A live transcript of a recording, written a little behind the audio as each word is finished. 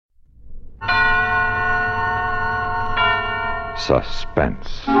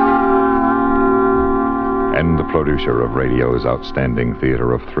Suspense. And the producer of radio's outstanding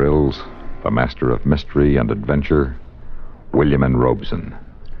theater of thrills, the master of mystery and adventure, William N. Robeson.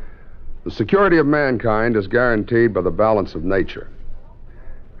 The security of mankind is guaranteed by the balance of nature.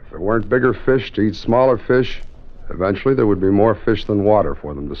 If there weren't bigger fish to eat smaller fish, eventually there would be more fish than water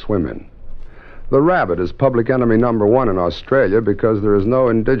for them to swim in. The rabbit is public enemy number one in Australia because there is no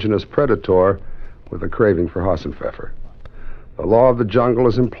indigenous predator with a craving for Hassenpfeffer. The law of the jungle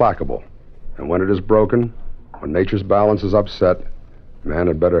is implacable, and when it is broken, when nature's balance is upset, man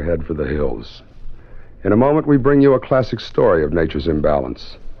had better head for the hills. In a moment, we bring you a classic story of nature's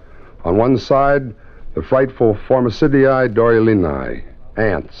imbalance. On one side, the frightful Formicidiae doryalinae,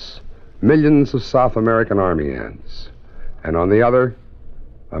 ants, millions of South American army ants. And on the other,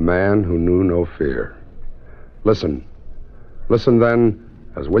 a man who knew no fear. Listen. Listen, then,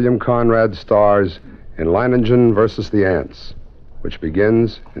 as William Conrad stars in Leiningen versus the Ants, which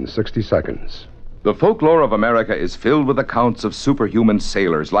begins in 60 seconds. The folklore of America is filled with accounts of superhuman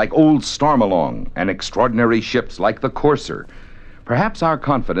sailors like old Stormalong and extraordinary ships like the Courser. Perhaps our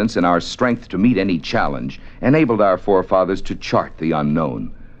confidence in our strength to meet any challenge enabled our forefathers to chart the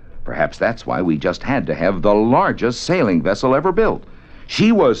unknown. Perhaps that's why we just had to have the largest sailing vessel ever built.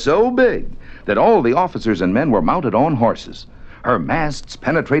 She was so big that all the officers and men were mounted on horses. Her masts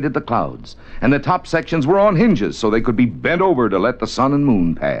penetrated the clouds, and the top sections were on hinges so they could be bent over to let the sun and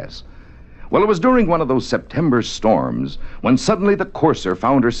moon pass. Well, it was during one of those September storms when suddenly the Courser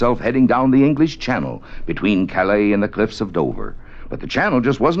found herself heading down the English Channel between Calais and the cliffs of Dover. But the channel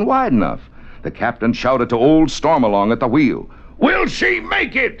just wasn't wide enough. The captain shouted to old Stormalong at the wheel, "Will she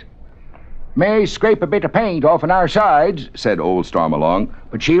make it?" "May scrape a bit of paint off on our sides," said old Stormalong,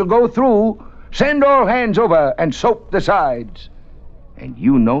 "but she'll go through. Send all hands over and soap the sides." And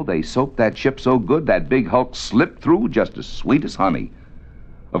you know they soaped that ship so good that big hulk slipped through just as sweet as honey.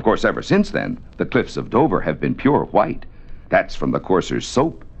 Of course, ever since then, the cliffs of Dover have been pure white. That's from the Courser's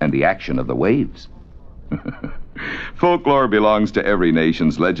soap and the action of the waves. Folklore belongs to every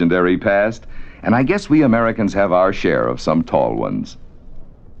nation's legendary past, and I guess we Americans have our share of some tall ones.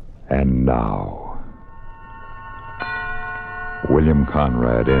 And now, William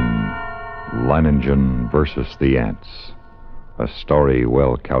Conrad in Leiningen versus the Ants. A story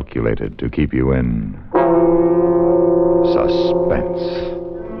well calculated to keep you in suspense.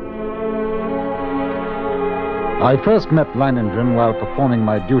 I first met Leiningen while performing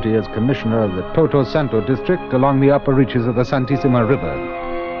my duty as commissioner of the Toto Santo district along the upper reaches of the Santissima River.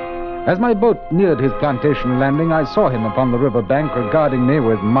 As my boat neared his plantation landing, I saw him upon the river bank regarding me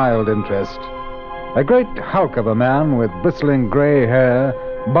with mild interest. A great hulk of a man with bristling gray hair,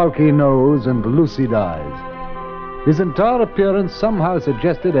 bulky nose, and lucid eyes. His entire appearance somehow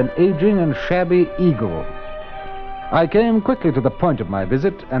suggested an aging and shabby eagle. I came quickly to the point of my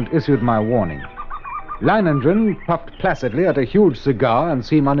visit and issued my warning. Leiningen puffed placidly at a huge cigar and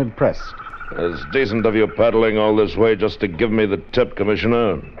seemed unimpressed. It's decent of you paddling all this way just to give me the tip,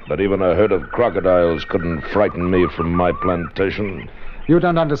 Commissioner. But even a herd of crocodiles couldn't frighten me from my plantation. You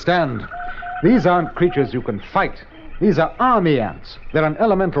don't understand. These aren't creatures you can fight. These are army ants. They're an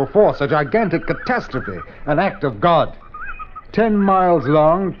elemental force, a gigantic catastrophe, an act of God. 10 miles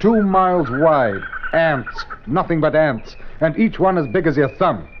long, 2 miles wide. Ants, nothing but ants, and each one as big as your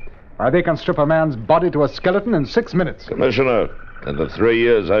thumb. Why, they can strip a man's body to a skeleton in 6 minutes. Commissioner, in the 3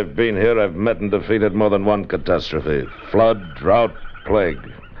 years I've been here, I've met and defeated more than one catastrophe. Flood, drought, plague.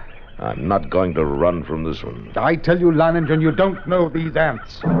 I'm not going to run from this one. I tell you, Leiningen, you don't know these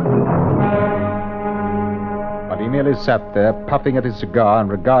ants. But he merely sat there, puffing at his cigar and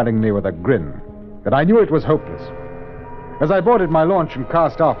regarding me with a grin. But I knew it was hopeless. As I boarded my launch and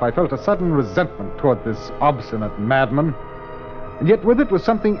cast off, I felt a sudden resentment toward this obstinate madman. And yet with it was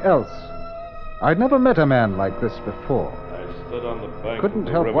something else. I'd never met a man like this before. I stood on the bank Couldn't of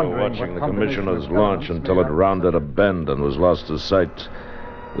the help river wondering watching what the combination commissioner's of launch elements until may it rounded a bend and was lost to sight.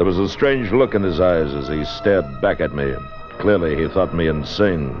 There was a strange look in his eyes as he stared back at me. Clearly, he thought me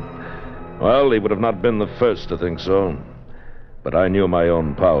insane. Well, he would have not been the first to think so. But I knew my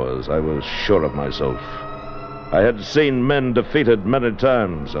own powers. I was sure of myself. I had seen men defeated many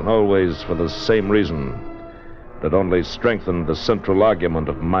times, and always for the same reason. That only strengthened the central argument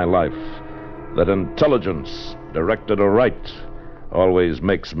of my life. That intelligence, directed aright, always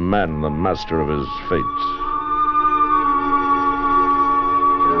makes man the master of his fate.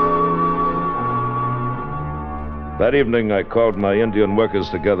 That evening, I called my Indian workers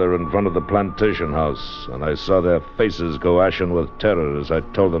together in front of the plantation house, and I saw their faces go ashen with terror as I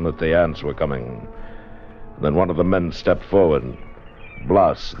told them that the ants were coming. Then one of the men stepped forward.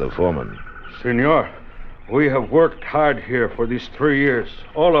 Blas, the foreman. Senor, We have worked hard here for these 3 years,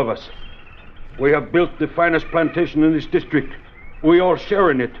 all of us. We have built the finest plantation in this district. We all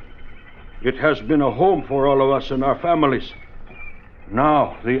share in it. It has been a home for all of us and our families.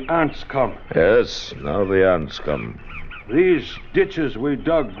 Now the ants come. Yes, now the ants come. These ditches we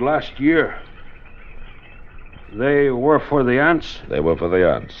dug last year, they were for the ants? They were for the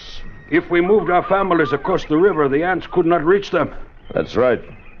ants. If we moved our families across the river, the ants could not reach them. That's right.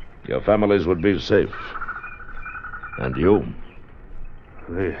 Your families would be safe. And you?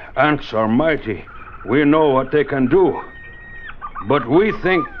 The ants are mighty. We know what they can do. But we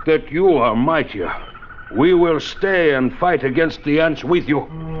think that you are mightier. We will stay and fight against the ants with you.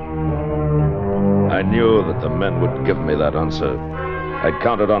 I knew that the men would give me that answer. I'd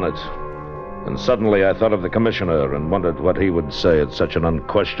counted on it. And suddenly I thought of the commissioner and wondered what he would say at such an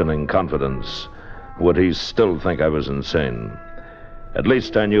unquestioning confidence. Would he still think I was insane? At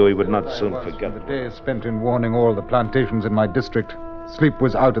least I knew he would not soon forget. The days spent in warning all the plantations in my district, sleep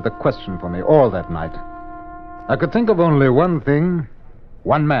was out of the question for me all that night. I could think of only one thing,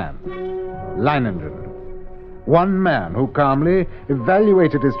 one man, Leiningen. One man who calmly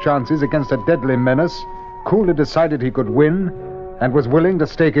evaluated his chances against a deadly menace, coolly decided he could win, and was willing to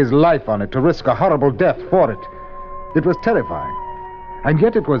stake his life on it, to risk a horrible death for it. It was terrifying, and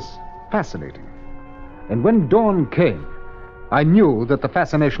yet it was fascinating. And when dawn came, I knew that the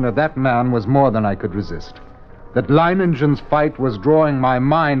fascination of that man was more than I could resist. That Leiningen's fight was drawing my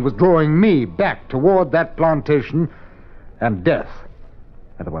mind, was drawing me back toward that plantation and death.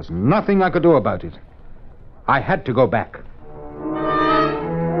 And there was nothing I could do about it. I had to go back.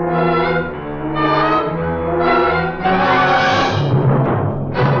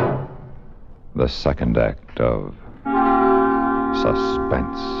 The second act of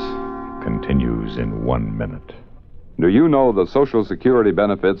Suspense continues in 1 minute. Do you know the Social Security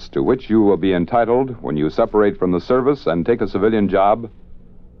benefits to which you will be entitled when you separate from the service and take a civilian job?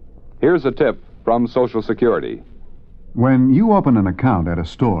 Here's a tip from Social Security. When you open an account at a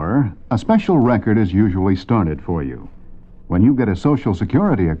store, a special record is usually started for you. When you get a Social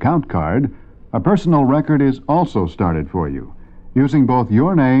Security account card, a personal record is also started for you, using both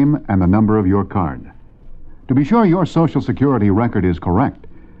your name and the number of your card. To be sure your Social Security record is correct,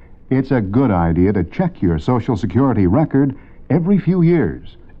 it's a good idea to check your Social Security record every few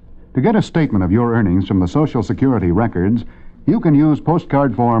years. To get a statement of your earnings from the Social Security records, you can use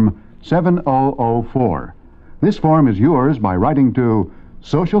postcard form 7004. This form is yours by writing to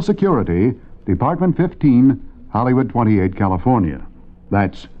Social Security, Department 15, Hollywood 28, California.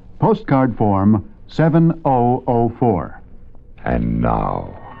 That's postcard form 7004. And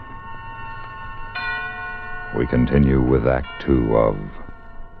now, we continue with Act 2 of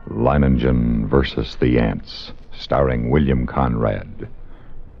Leiningen versus the Ants, starring William Conrad.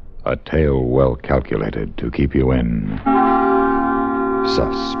 A tale well calculated to keep you in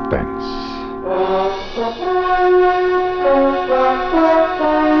suspense.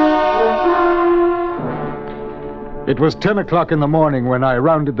 It was 10 o'clock in the morning when I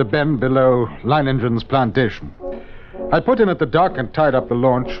rounded the bend below Leiningen's plantation. I put in at the dock and tied up the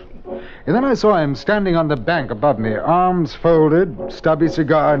launch. And then I saw him standing on the bank above me, arms folded, stubby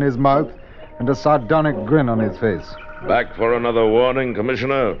cigar in his mouth, and a sardonic grin on his face. Back for another warning,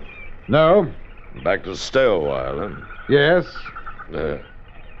 Commissioner? No? Back to stay a while, huh? Yes.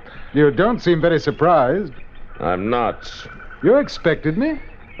 You don't seem very surprised. I'm not. You expected me?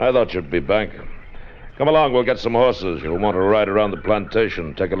 I thought you'd be back. Come along, we'll get some horses. You'll want to ride around the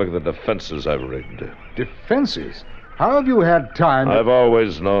plantation, take a look at the defenses I've rigged. Defenses? How have you had time to... I've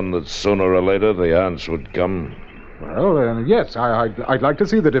always known that sooner or later the ants would come. Well, yes, I'd like to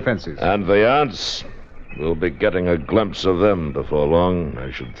see the defenses. And the ants? We'll be getting a glimpse of them before long, I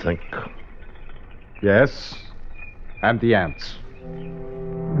should think. Yes, and the ants.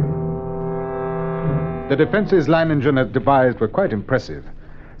 The defenses Leiningen had devised were quite impressive.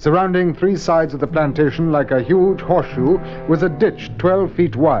 Surrounding 3 sides of the plantation like a huge horseshoe was a ditch 12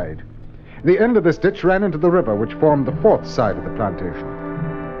 feet wide. The end of this ditch ran into the river, which formed the 4th side of the plantation.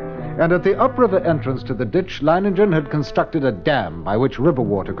 And at the upriver entrance to the ditch, Leiningen had constructed a dam by which river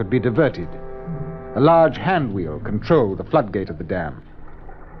water could be diverted. A large hand wheel controlled the floodgate of the dam.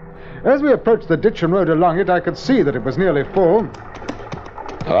 As we approached the ditch and rode along it, I could see that it was nearly full.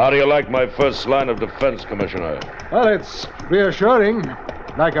 How do you like my first line of defense, Commissioner? Well, it's reassuring.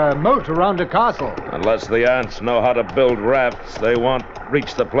 Like a moat around a castle. Unless the ants know how to build rafts, they won't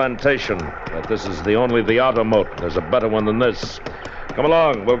reach the plantation. But this is the outer moat. There's a better one than this. Come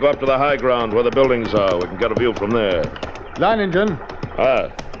along. We'll go up to the high ground where the buildings are. We can get a view from there. Leiningen.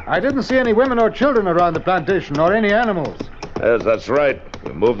 I didn't see any women or children around the plantation, or any animals. Yes, that's right.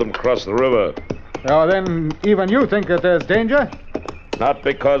 We moved them across the river. Oh, then even you think that there's danger? Not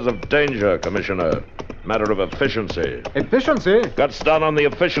because of danger, Commissioner. Matter of efficiency. Efficiency? Cuts down on the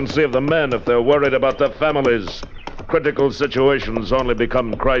efficiency of the men if they're worried about their families. Critical situations only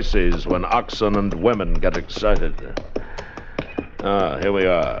become crises when oxen and women get excited. Here we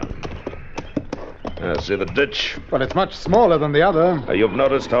are. See the ditch? Well, it's much smaller than the other. You've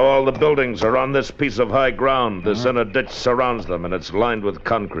noticed how all the buildings are on this piece of high ground. This inner ditch surrounds them, and it's lined with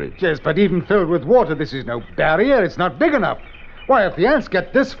concrete. Yes, but even filled with water, this is no barrier. It's not big enough. Why, if the ants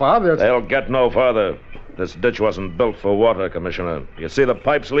get this far, they'll get no farther. This ditch wasn't built for water, Commissioner. You see the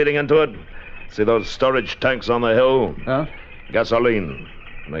pipes leading into it? See those storage tanks on the hill? Huh? Gasoline.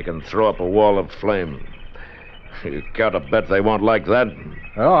 They can throw up a wall of flame. You care to bet they won't like that?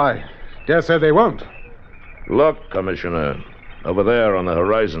 Oh, I dare say they won't. Look, Commissioner. Over there on the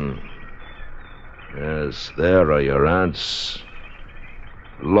horizon. Yes, there are your ants.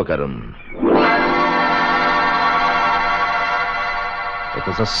 Look at them. It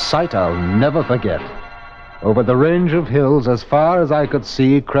was a sight I'll never forget. Over the range of hills, as far as I could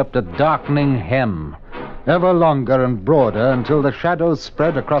see, crept a darkening hem, ever longer and broader until the shadows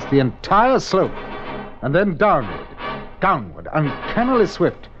spread across the entire slope, and then downward, uncannily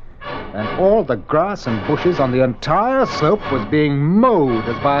swift. And all the grass and bushes on the entire slope was being mowed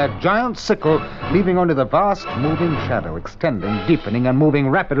as by a giant sickle, leaving only the vast moving shadow, extending, deepening, and moving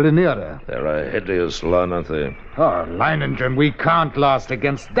rapidly nearer. They're a hideous lot, aren't they? Oh, Leiningen, we can't last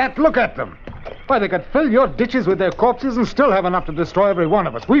against that. Look at them. Why, they could fill your ditches with their corpses and still have enough to destroy every one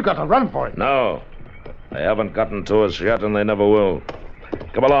of us. We've got to run for it. No. They haven't gotten to us yet, and they never will.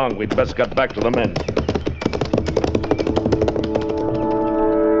 Come along. We'd best get back to the men.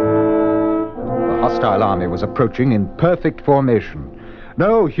 The hostile army was approaching in perfect formation.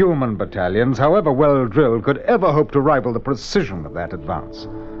 No human battalions, however well drilled, could ever hope to rival the precision of that advance.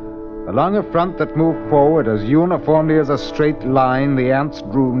 Along a front that moved forward as uniformly as a straight line, the ants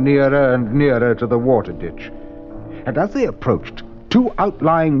drew nearer and nearer to the water ditch. And as they approached, two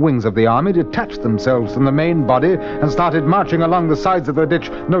outlying wings of the army detached themselves from the main body and started marching along the sides of the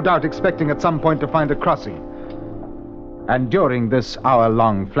ditch, no doubt expecting at some point to find a crossing. And during this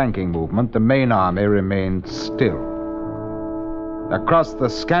hour-long flanking movement, the main army remained still. Across the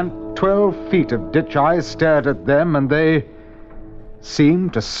scant 12 feet of ditch, I stared at them, and they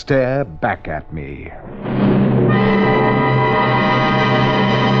seemed to stare back at me.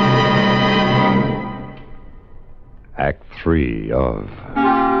 Act 3 of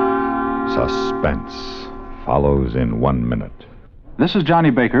Suspense follows in 1 minute. This is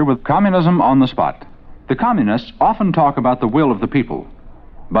Johnny Baker with Communism on the Spot. The communists often talk about the will of the people,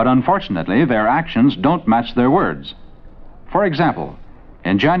 but unfortunately their actions don't match their words. For example,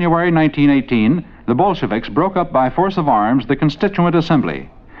 in January 1918, the Bolsheviks broke up by force of arms the Constituent Assembly,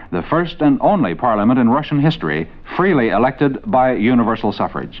 the first and only parliament in Russian history freely elected by universal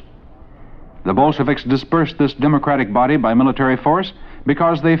suffrage. The Bolsheviks dispersed this democratic body by military force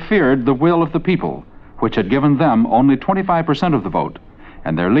because they feared the will of the people, which had given them only 25% of the vote,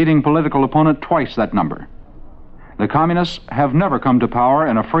 and their leading political opponent twice that number. The communists have never come to power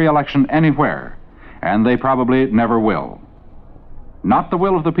in a free election anywhere, and they probably never will. Not the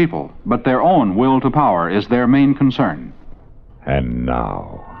will of the people, but their own will to power is their main concern. And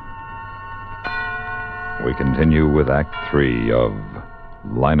now, we continue with Act 3 of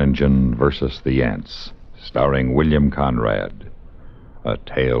Leiningen versus the Ants, starring William Conrad. A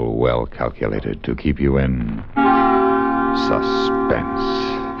tale well calculated to keep you in suspense.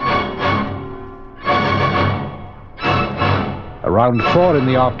 Around 4 in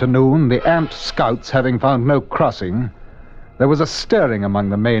the afternoon, the ant scouts having found no crossing, there was a stirring among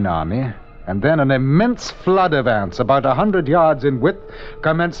the main army, and then an immense flood of ants, about 100 yards in width,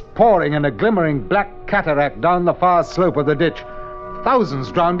 commenced pouring in a glimmering black cataract down the far slope of the ditch.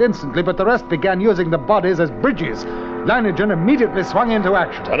 Thousands drowned instantly, but the rest began using the bodies as bridges. Leiningen immediately swung into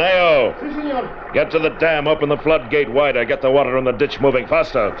action. Taneo! Si, senor. Get to the dam, open the floodgate wider, get the water in the ditch moving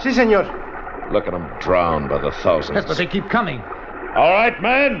faster. Si, senor. Look at them drown by the thousands. Yes, but they keep coming. All right,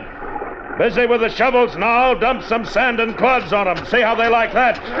 men. Busy with the shovels now. Dump some sand and clods on them. See how they like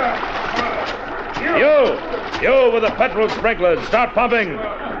that. You with the petrol sprinklers. Start pumping.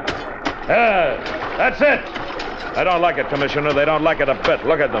 That's it. I don't like it, Commissioner. They don't like it a bit.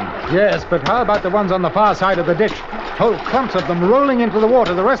 Look at them. Yes, but how about the ones on the far side of the ditch? Whole clumps of them rolling into the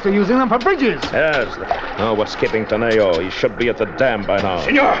water. The rest are using them for bridges. Yes. Oh, what's keeping Taneo? He should be at the dam by now.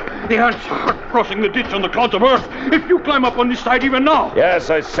 Senor, the ants are crossing the ditch on the clouds of earth. If you climb up on this side even now. Yes,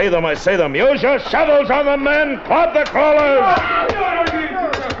 I see them. Use your shovels on them, men. Clod the crawlers.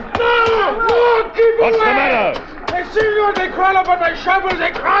 No, keep What's away. the matter? Senor, they crawl up on my shovels.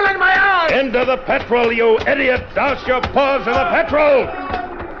 They crawl in my eyes. Into the petrol, you idiot! Douse your paws in the petrol!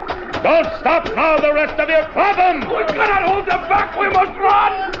 Don't stop now, the rest of you! Club them! We cannot hold them back! We must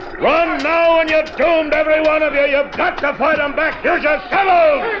run! Run now and you're doomed, every one of you! You've got to fight them back! Use your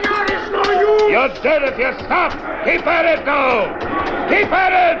shovels! Senor, it's no use! You're dead if you stop! Keep at it now! Keep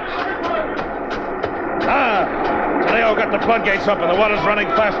at it! Leo got the floodgates up and the water's running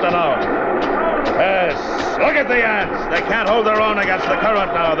faster now. Yes, look at the ants. They can't hold their own against the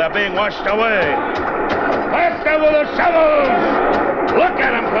current now. They're being washed away. Faster with the shovels! Look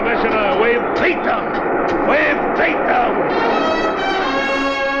at them, Commissioner. We've beat them. We've beat them.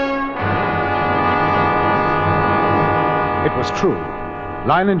 It was true.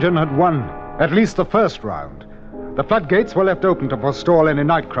 Leiningen had won at least the first round. The floodgates were left open to forestall any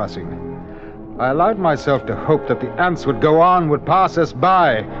night crossing. I allowed myself to hope that the ants would go on, would pass us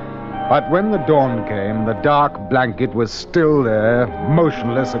by. But when the dawn came, the dark blanket was still there,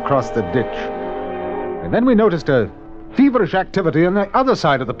 motionless across the ditch. And then we noticed a feverish activity on the other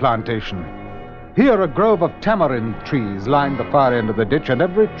side of the plantation. Here, a grove of tamarind trees lined the far end of the ditch, and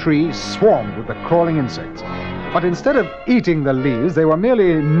every tree swarmed with the crawling insects. But instead of eating the leaves, they were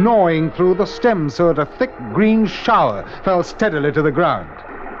merely gnawing through the stems so that a thick green shower fell steadily to the ground.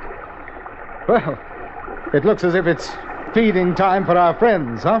 Well, it looks as if it's feeding time for our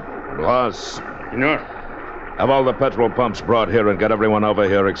friends, huh? Boss, Senor. have all the petrol pumps brought here and get everyone over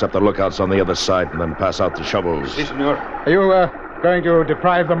here except the lookouts on the other side, and then pass out the shovels. Si, senor. Are you going to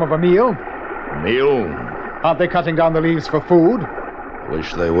deprive them of a meal? Meal? Aren't they cutting down the leaves for food?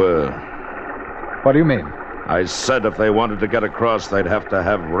 Wish they were. What do you mean? I said if they wanted to get across, they'd have to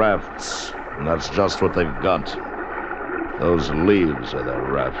have rafts. And that's just what they've got. Those leaves are their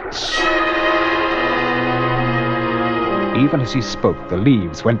rafts. Even as he spoke, the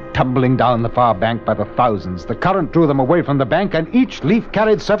leaves went tumbling down the far bank by the thousands. The current drew them away from the bank, and each leaf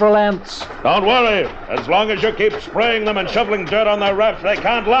carried several ants. Don't worry. As long as you keep spraying them and shoveling dirt on their rafts, they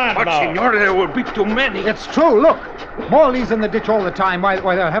can't land But, now. senor, there will be too many. It's true, look! More leaves in the ditch all the time. Why,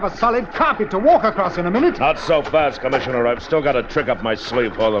 they'll have a solid carpet to walk across in a minute. Not so fast, Commissioner. I've still got a trick up my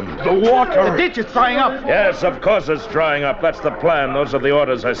sleeve for them. The water. The ditch is drying up. Yes, of course it's drying up. That's the plan. Those are the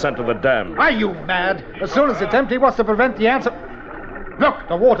orders I sent to the dam. Are you mad? As soon as it's empty, what's to prevent the ants? Look,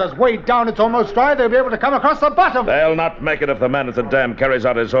 the water's way down. It's almost dry. They'll be able to come across the bottom. They'll not make it if the man at the dam carries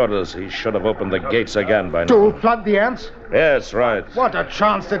out his orders. He should have opened the gates again by now. To flood the ants? Yes, right. What a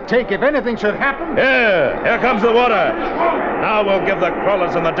chance to take if anything should happen. Here comes the water. Now we'll give the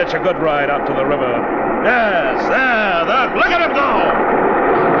crawlers in the ditch a good ride out to the river. Yes, there. Look at him go.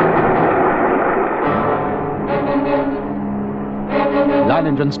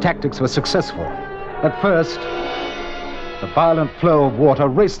 Leiningen's tactics were successful. At first, the violent flow of water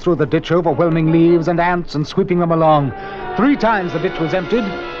raced through the ditch, overwhelming leaves and ants and sweeping them along. 3 times the ditch was emptied.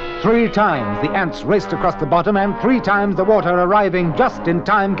 3 times the ants raced across the bottom, and 3 times the water, arriving just in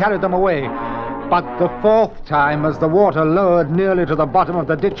time, carried them away. But the 4th time, as the water lowered nearly to the bottom of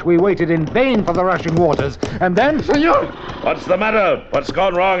the ditch, we waited in vain for the rushing waters. And then... Senor! What's the matter? What's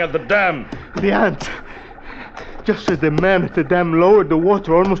gone wrong at the dam? The ants. Just as the man at the dam lowered the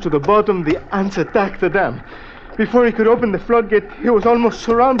water almost to the bottom, the ants attacked the dam. Before he could open the floodgate, he was almost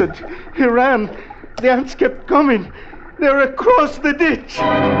surrounded. He ran. The ants kept coming. They were across the ditch.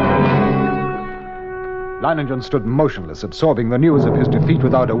 Leiningen stood motionless, absorbing the news of his defeat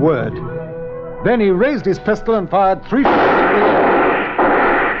without a word. Then he raised his pistol and fired 3 shots in the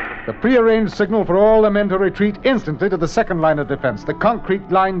air. The prearranged signal for all the men to retreat instantly to the second line of defense, the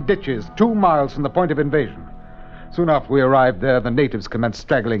concrete-lined ditches 2 miles from the point of invasion. Soon after we arrived there, the natives commenced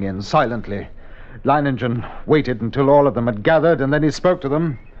straggling in, silently. Leiningen waited until all of them had gathered, and then he spoke to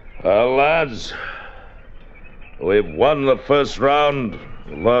them. Well, lads, we've won the first round,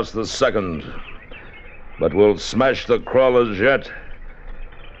 lost the second. But we'll smash the crawlers yet.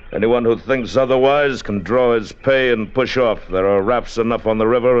 Anyone who thinks otherwise can draw his pay and push off. There are rafts enough on the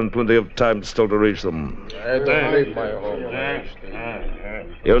river and plenty of time still to reach them.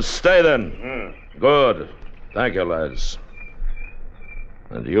 You stay then. Good. Thank you, lads.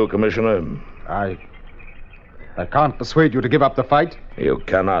 And you, Commissioner? I can't persuade you to give up the fight. You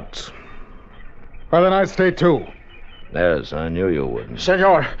cannot. Well, then I stay too. Yes, I knew you would.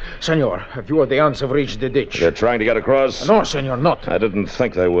 Senor, a few of the ants have reached the ditch. They're trying to get across? No, senor, not. I didn't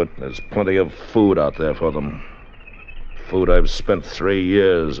think they would. There's plenty of food out there for them. Food I've spent 3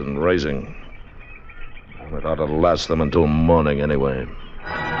 years in raising. It ought to last them until morning anyway.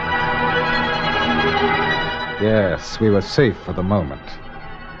 Yes, we were safe for the moment.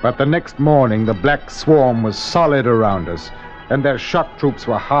 But the next morning, the black swarm was solid around us. and their shock troops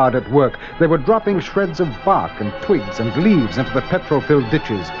were hard at work. They were dropping shreds of bark and twigs and leaves into the petrol-filled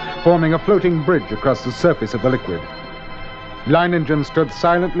ditches, forming a floating bridge across the surface of the liquid. Leiningen stood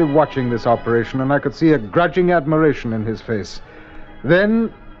silently watching this operation, and I could see a grudging admiration in his face.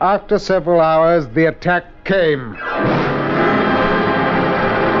 Then, after several hours, the attack came.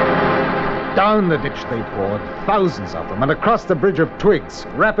 Down the ditch they poured, thousands of them, and across the bridge of twigs,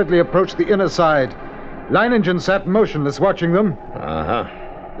 rapidly approached the inner side. Leiningen sat motionless watching them.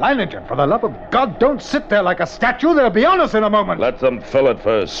 Leiningen, for the love of God, don't sit there like a statue. They'll be on us in a moment. Let them fill it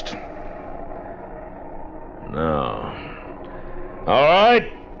first. Now. All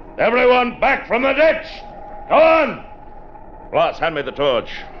right. Everyone back from the ditch. Go on. Ross, hand me the torch.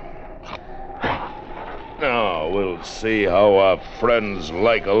 Now, we'll see how our friends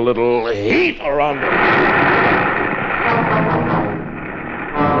like a little heat around them.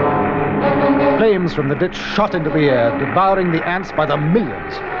 Flames from the ditch shot into the air, devouring the ants by the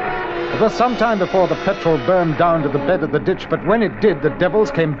millions. It was some time before the petrol burned down to the bed of the ditch, but when it did, the devils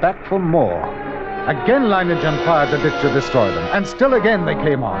came back for more. Again Leiningen fired the ditch to destroy them, and still again they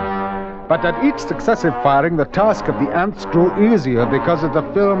came on. But at each successive firing, the task of the ants grew easier because of the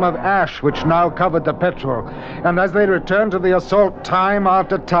film of ash which now covered the petrol. And as they returned to the assault time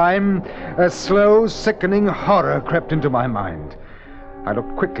after time, a slow, sickening horror crept into my mind. I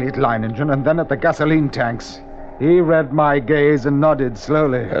looked quickly at Leiningen and then at the gasoline tanks. He read my gaze and nodded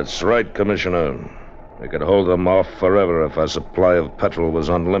slowly. That's right, Commissioner. We could hold them off forever if our supply of petrol was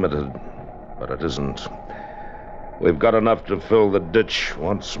unlimited. But it isn't. We've got enough to fill the ditch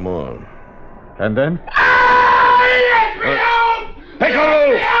once more. And then?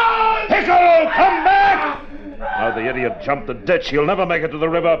 Piccolo! Piccolo, come back! Now the idiot jumped the ditch. He'll never make it to the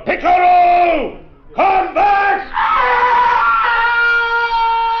river. Piccolo! Come back!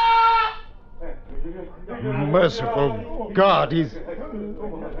 Merciful God, he's...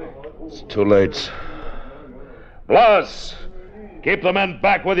 It's too late. Blas! Keep the men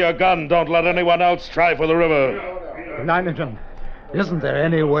back with your gun. Don't let anyone else try for the river. Leiningen, isn't there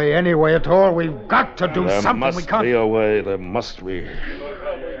any way at all? We've got to do something. We can't... There must be a way. There must be.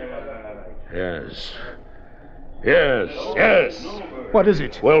 Yes. Yes. What is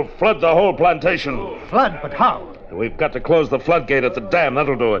it? We'll flood the whole plantation. Flood? But how? We've got to close the floodgate at the dam.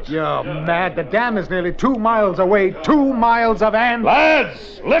 That'll do it. You're mad. The dam is nearly 2 miles away. 2 miles of ants.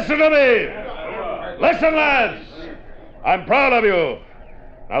 Lads, listen to me. Listen, lads. I'm proud of you.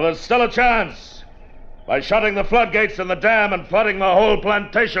 Now there's still a chance. By shutting the floodgates in the dam and flooding the whole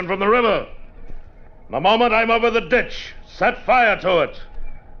plantation from the river. The moment I'm over the ditch, set fire to it.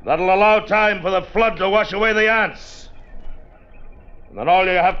 That'll allow time for the flood to wash away the ants. And then all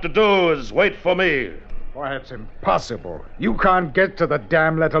you have to do is wait for me. Why, it's impossible. You can't get to the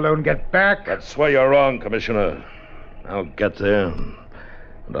dam, let alone get back. That's where you're wrong, Commissioner. I'll get there,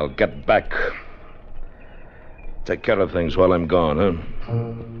 and I'll get back. Take care of things while I'm gone, huh?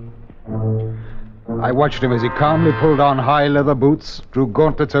 I watched him as he calmly pulled on high leather boots, drew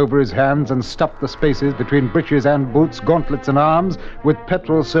gauntlets over his hands, and stuffed the spaces between breeches and boots, gauntlets and arms, with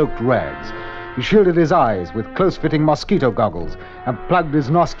petrol-soaked rags. He shielded his eyes with close-fitting mosquito goggles and plugged his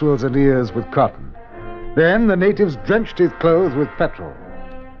nostrils and ears with cotton. Then the natives drenched his clothes with petrol.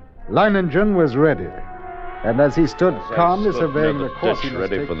 Leiningen was ready, and as he stood calmly surveying the course he must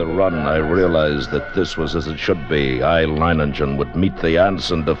ready take for the run, I realized that this was as it should be. I, Leiningen, would meet the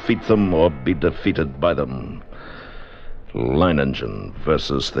ants and defeat them or be defeated by them. Leiningen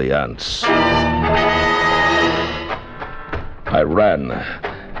versus the ants. I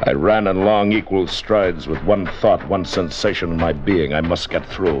ran in long, equal strides with one thought, one sensation in my being. I must get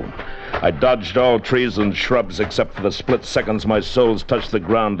through. I dodged all trees and shrubs except for the split seconds my soles touched the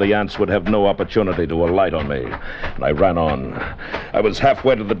ground. The ants would have no opportunity to alight on me. And I ran on. I was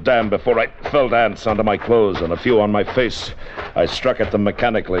halfway to the dam before I felt ants under my clothes and a few on my face. I struck at them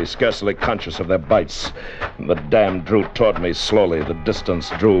mechanically, scarcely conscious of their bites. And the dam drew toward me slowly. The distance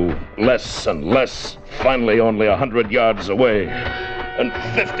drew less and less. Finally, only 100 yards away. And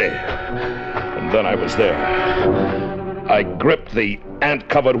 50. And then I was there. I gripped the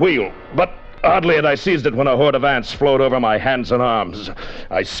ant-covered wheel, but hardly had I seized it when a horde of ants flowed over my hands and arms.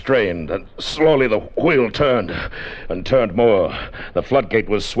 I strained, and slowly the wheel turned, and turned more. The floodgate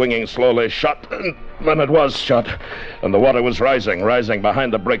was swinging slowly shut, and then it was shut, and the water was rising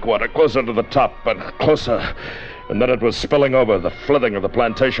behind the breakwater, closer to the top, and closer. And then it was spilling over. The flooding of the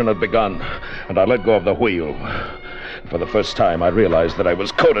plantation had begun, and I let go of the wheel. For the first time, I realized that I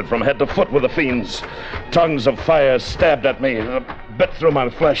was coated from head to foot with the fiends. Tongues of fire stabbed at me, bit through my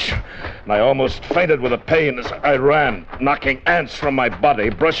flesh, and I almost fainted with the pain as I ran, knocking ants from my body,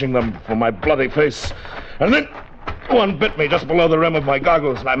 brushing them from my bloody face. And then, One bit me just below the rim of my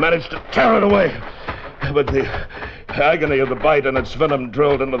goggles, and I managed to tear it away. But the agony of the bite and its venom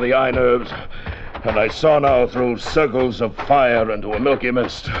drilled into the eye nerves, and I saw now through circles of fire into a milky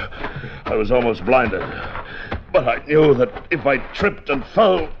mist. I was almost blinded, but I knew that if I tripped and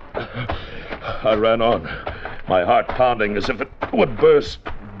fell... I ran on, my heart pounding as if it would burst,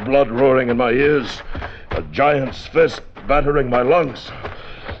 blood roaring in my ears, a giant's fist battering my lungs.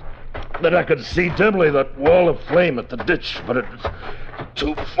 Then I could see dimly that wall of flame at the ditch, but it was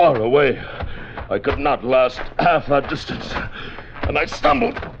too far away. I could not last half that distance, and I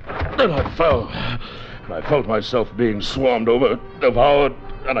stumbled. Then I fell, and I felt myself being swarmed over, devoured,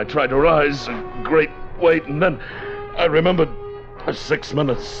 and I tried to rise, a great weight, and then I remembered 6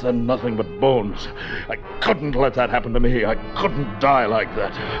 minutes and nothing but bones. I couldn't let that happen to me. I couldn't die like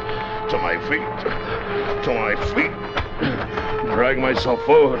that. To my feet, drag myself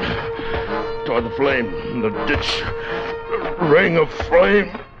forward toward the flame, the ditch, the ring of flame,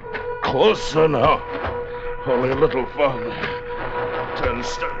 closer now, only a little farther. 10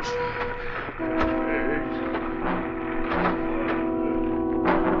 steps.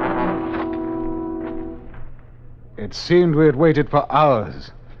 8. It seemed we had waited for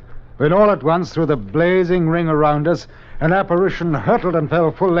hours, when all at once, through the blazing ring around us, an apparition hurtled and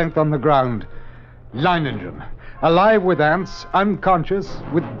fell full length on the ground. Leiningen, alive with ants, unconscious,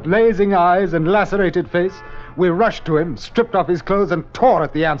 with blazing eyes and lacerated face. We rushed to him, stripped off his clothes, and tore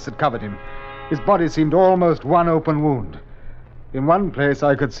at the ants that covered him. His body seemed almost one open wound. In one place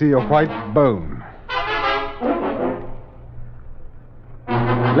I could see a white bone.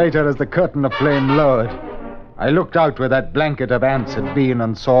 Later, as the curtain of flame lowered, I looked out where that blanket of ants had been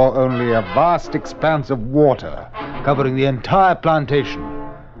and saw only a vast expanse of water covering the entire plantation.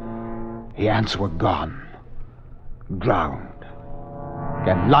 The ants were gone, drowned,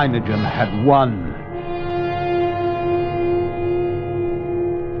 and Leiningen had won.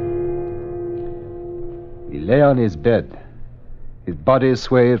 He lay on his bed, his body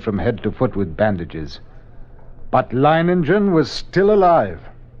swathed from head to foot with bandages. But Leiningen was still alive.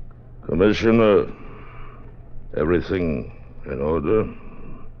 Commissioner, everything in order?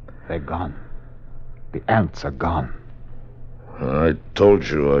 They're gone. The ants are gone. I told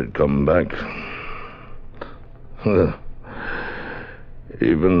you I'd come back.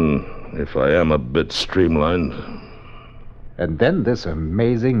 Even if I am a bit streamlined. And then this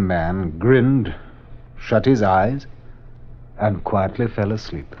amazing man grinned, shut his eyes, and quietly fell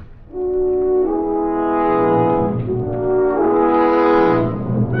asleep.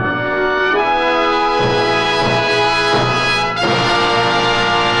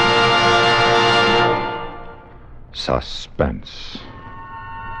 Suspense,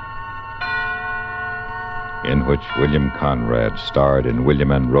 in which William Conrad starred in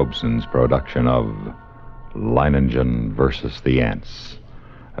William N. Robeson's production of Leiningen versus the Ants,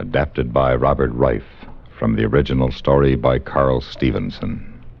 adapted by Robert Reif from the original story by Carl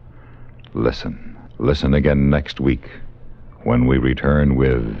Stevenson. Listen again next week when we return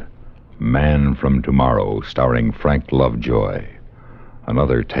with Man from Tomorrow, starring Frank Lovejoy.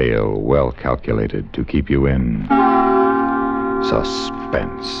 Another tale well calculated to keep you in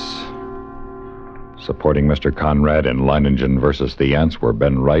suspense. Supporting Mr. Conrad in Leiningen versus the Ants were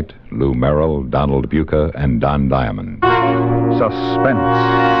Ben Wright, Lou Merrill, Donald Buca, and Don Diamond. Suspense.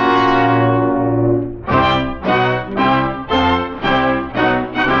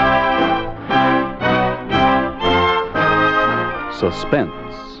 Suspense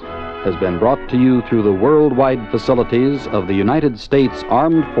has been brought to you through the worldwide facilities of the United States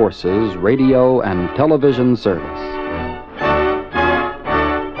Armed Forces Radio and Television Service.